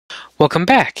Welcome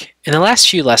back. In the last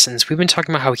few lessons, we've been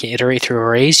talking about how we can iterate through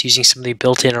arrays using some of the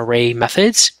built-in array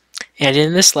methods. And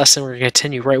in this lesson, we're going to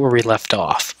continue right where we left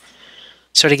off.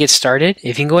 So to get started, if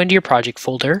you can go into your project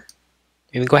folder,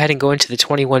 you can go ahead and go into the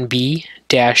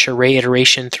 21B-array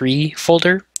iteration 3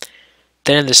 folder.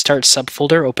 Then in the start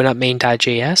subfolder, open up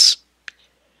main.js.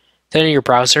 Then in your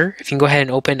browser, if you can go ahead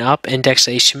and open up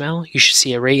index.html, you should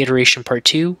see array iteration part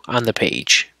 2 on the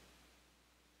page.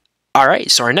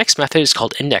 Alright, so our next method is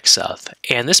called indexOf,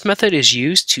 and this method is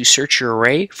used to search your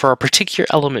array for a particular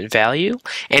element value,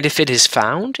 and if it is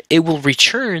found, it will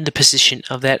return the position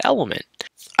of that element.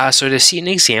 So to see an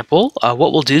example,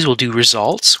 what we'll do is we'll do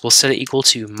results, we'll set it equal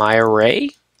to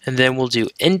myArray, and then we'll do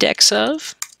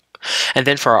indexOf, and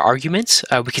then for our arguments,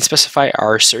 we can specify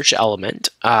our search element.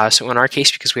 So in our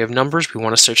case, because we have numbers, we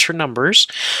want to search for numbers.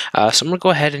 So I'm going to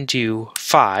go ahead and do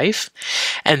 5.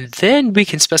 And then we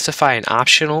can specify an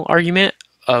optional argument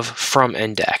of from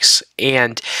index.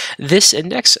 And this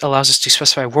index allows us to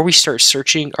specify where we start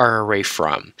searching our array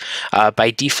from.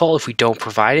 By default, if we don't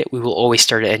provide it, we will always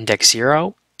start at index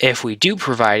 0. If we do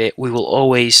provide it, we will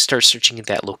always start searching at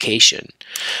that location.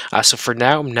 So for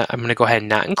now, I'm going to go ahead and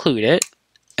not include it.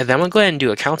 And then I'm going to go ahead and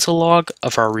do a console log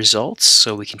of our results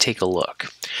so we can take a look.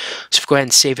 So if we go ahead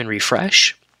and save and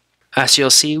refresh, so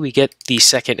you'll see we get the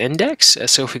second index.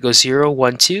 So if we go 0,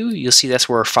 1, 2, you'll see that's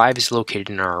where our 5 is located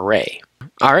in our array.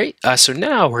 Alright, so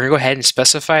now we're going to go ahead and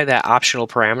specify that optional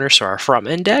parameter, so our from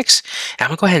index, and I'm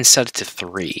going to go ahead and set it to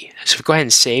 3. So if we go ahead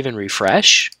and save and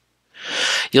refresh,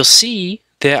 you'll see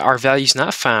that our value is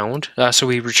not found, so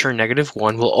we return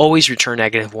 -1. We'll always return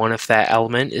 -1 if that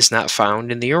element is not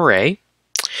found in the array.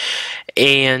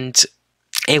 And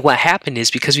what happened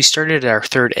is because we started at our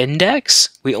third index,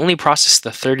 we only processed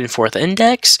the third and fourth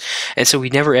index, and so we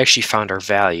never actually found our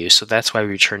value. So that's why we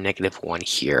return -1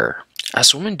 here.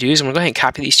 So what I'm going to do is I'm going to go ahead and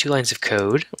copy these 2 lines of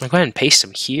code. I'm going to go ahead and paste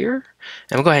them here.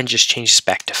 And I'm going to go ahead and just change this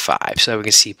back to 5 so that we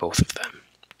can see both of them.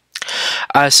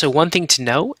 So one thing to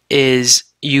note is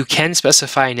you can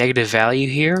specify a negative value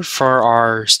here for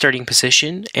our starting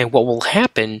position, and what will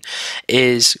happen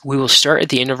is we will start at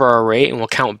the end of our array and we'll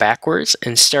count backwards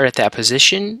and start at that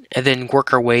position and then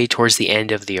work our way towards the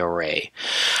end of the array.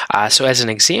 So as an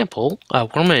example, what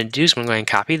I'm going to do is I'm going to go ahead and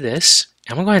copy this.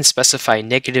 I'm going to go ahead and specify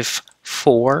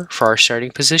 -4 for our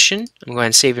starting position. I'm going to go ahead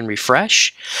and save and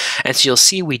refresh. And so you'll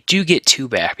see we do get 2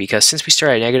 back because since we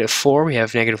start at -4, we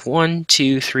have -1,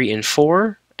 2, 3, and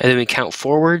 4. And then we count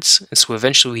forwards, and so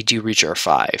eventually we do reach our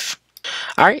 5.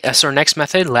 Alright, so our next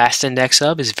method, last index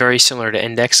of, is very similar to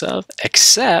index of,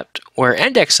 except where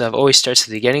index of always starts at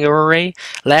the beginning of our array,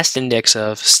 last index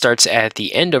of starts at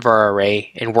the end of our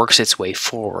array and works its way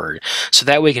forward. So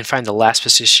that way we can find the last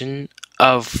position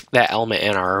of that element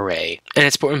in our array. And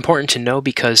it's important to know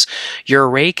because your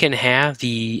array can have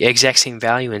the exact same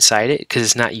value inside it because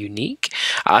it's not unique.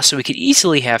 So we could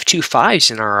easily have 2 5s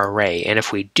in our array, and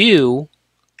if we do,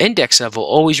 index of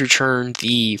will always return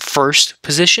the first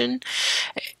position,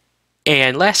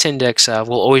 and last index of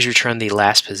will always return the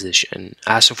last position.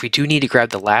 So if we do need to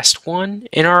grab the last one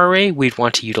in our array, we'd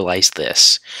want to utilize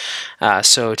this.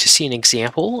 So to see an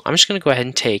example, I'm just going to go ahead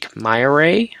and take my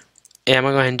array, and I'm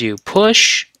going to go ahead and do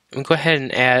push. I'm going to go ahead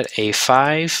and add a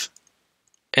 5,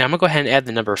 and I'm going to go ahead and add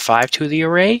the number 5 to the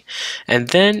array, and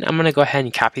then I'm going to go ahead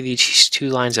and copy these 2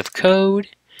 lines of code.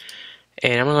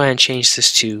 And I'm going to go ahead and change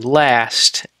this to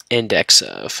last index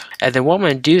of. And then what I'm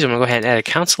going to do is I'm going to go ahead and add a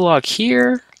console log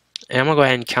here. And I'm going to go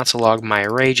ahead and console log my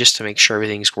array just to make sure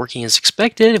everything's working as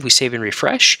expected. If we save and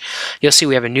refresh, you'll see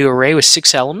we have a new array with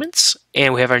 6 elements.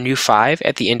 And we have our new 5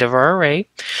 at the end of our array.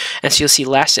 And so you'll see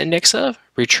last index of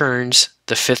returns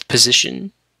the 5th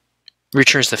position,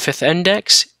 returns the 5th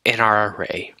index in our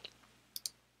array.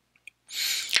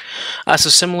 So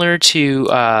similar to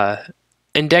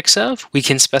index of, we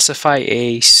can specify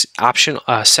a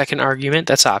second argument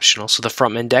that's optional, so the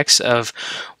from index of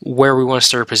where we want to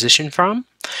start a position from.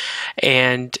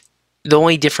 And the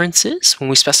only difference is when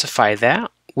we specify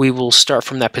that, we will start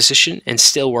from that position and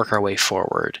still work our way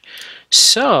forward.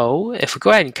 So if we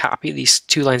go ahead and copy these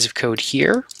 2 lines of code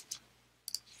here,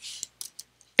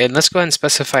 and let's go ahead and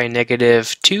specify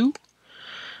 -2.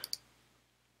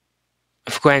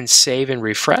 If we go ahead and save and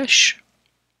refresh,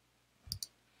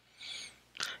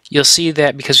 you'll see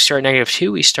that because we start at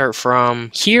 -2, we start from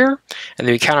here, and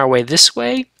then we count our way this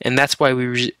way, and that's why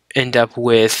we end up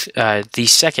with the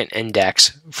second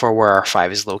index for where our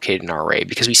 5 is located in our array,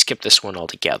 because we skipped this one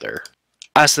altogether.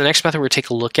 So the next method we're going to take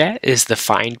a look at is the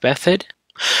find method.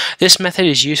 This method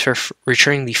is used for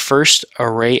returning the first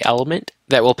array element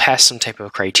that will pass some type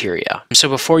of criteria. So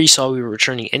before you saw we were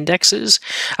returning indexes,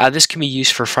 this can be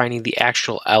used for finding the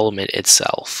actual element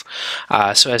itself.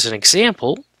 So as an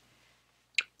example,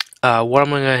 what I'm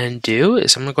going to go ahead and do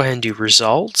is I'm going to go ahead and do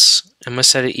results. I'm going to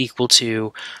set it equal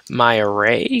to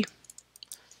myArray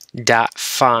dot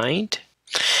find,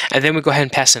 and then we go ahead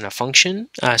and pass in a function.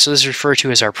 So this is referred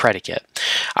to as our predicate.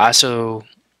 So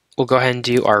we'll go ahead and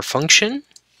do our function,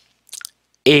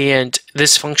 and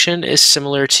this function is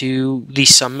similar to the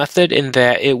sum method in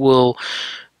that it will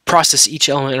process each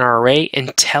element in our array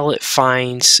until it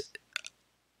finds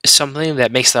something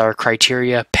that makes our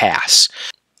criteria pass.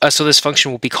 So this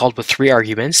function will be called with 3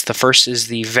 arguments. The first is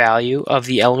the value of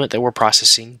the element that we're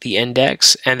processing, the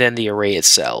index, and then the array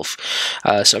itself.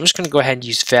 So I'm just going to go ahead and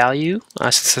use value,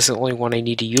 since that's the only one I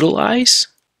need to utilize.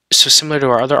 So similar to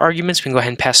our other arguments, we can go ahead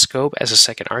and pass scope as a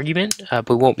second argument, but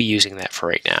we won't be using that for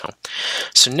right now.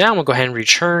 So now we'll go ahead and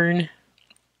return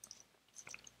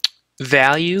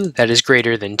value that is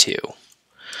greater than 2.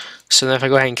 So then if I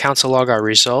go ahead and console log our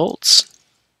results,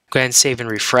 go ahead and save and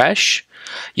refresh,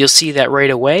 you'll see that right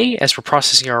away as we're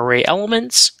processing our array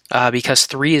elements, because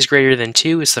 3 is greater than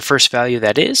 2 is the first value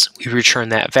that is, we return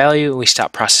that value and we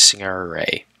stop processing our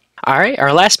array. Alright,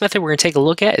 our last method we're going to take a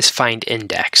look at is find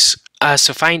index.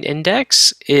 So find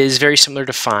index is very similar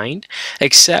to find,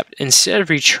 except instead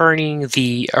of returning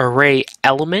the array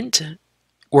element,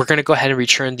 we're going to go ahead and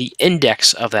return the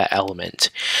index of that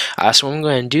element. So what I'm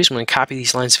going to do is I'm going to copy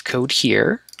these lines of code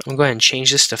here. I'm going to go ahead and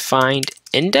change this to find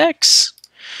index.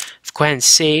 Go ahead and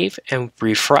save and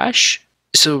refresh.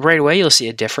 So right away you'll see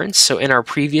a difference. So in our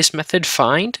previous method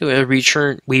find,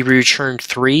 we returned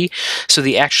 3, so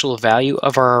the actual value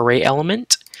of our array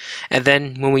element. And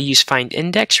then when we use find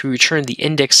index, we return the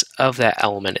index of that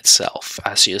element itself.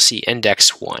 So you'll see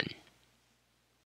index 1.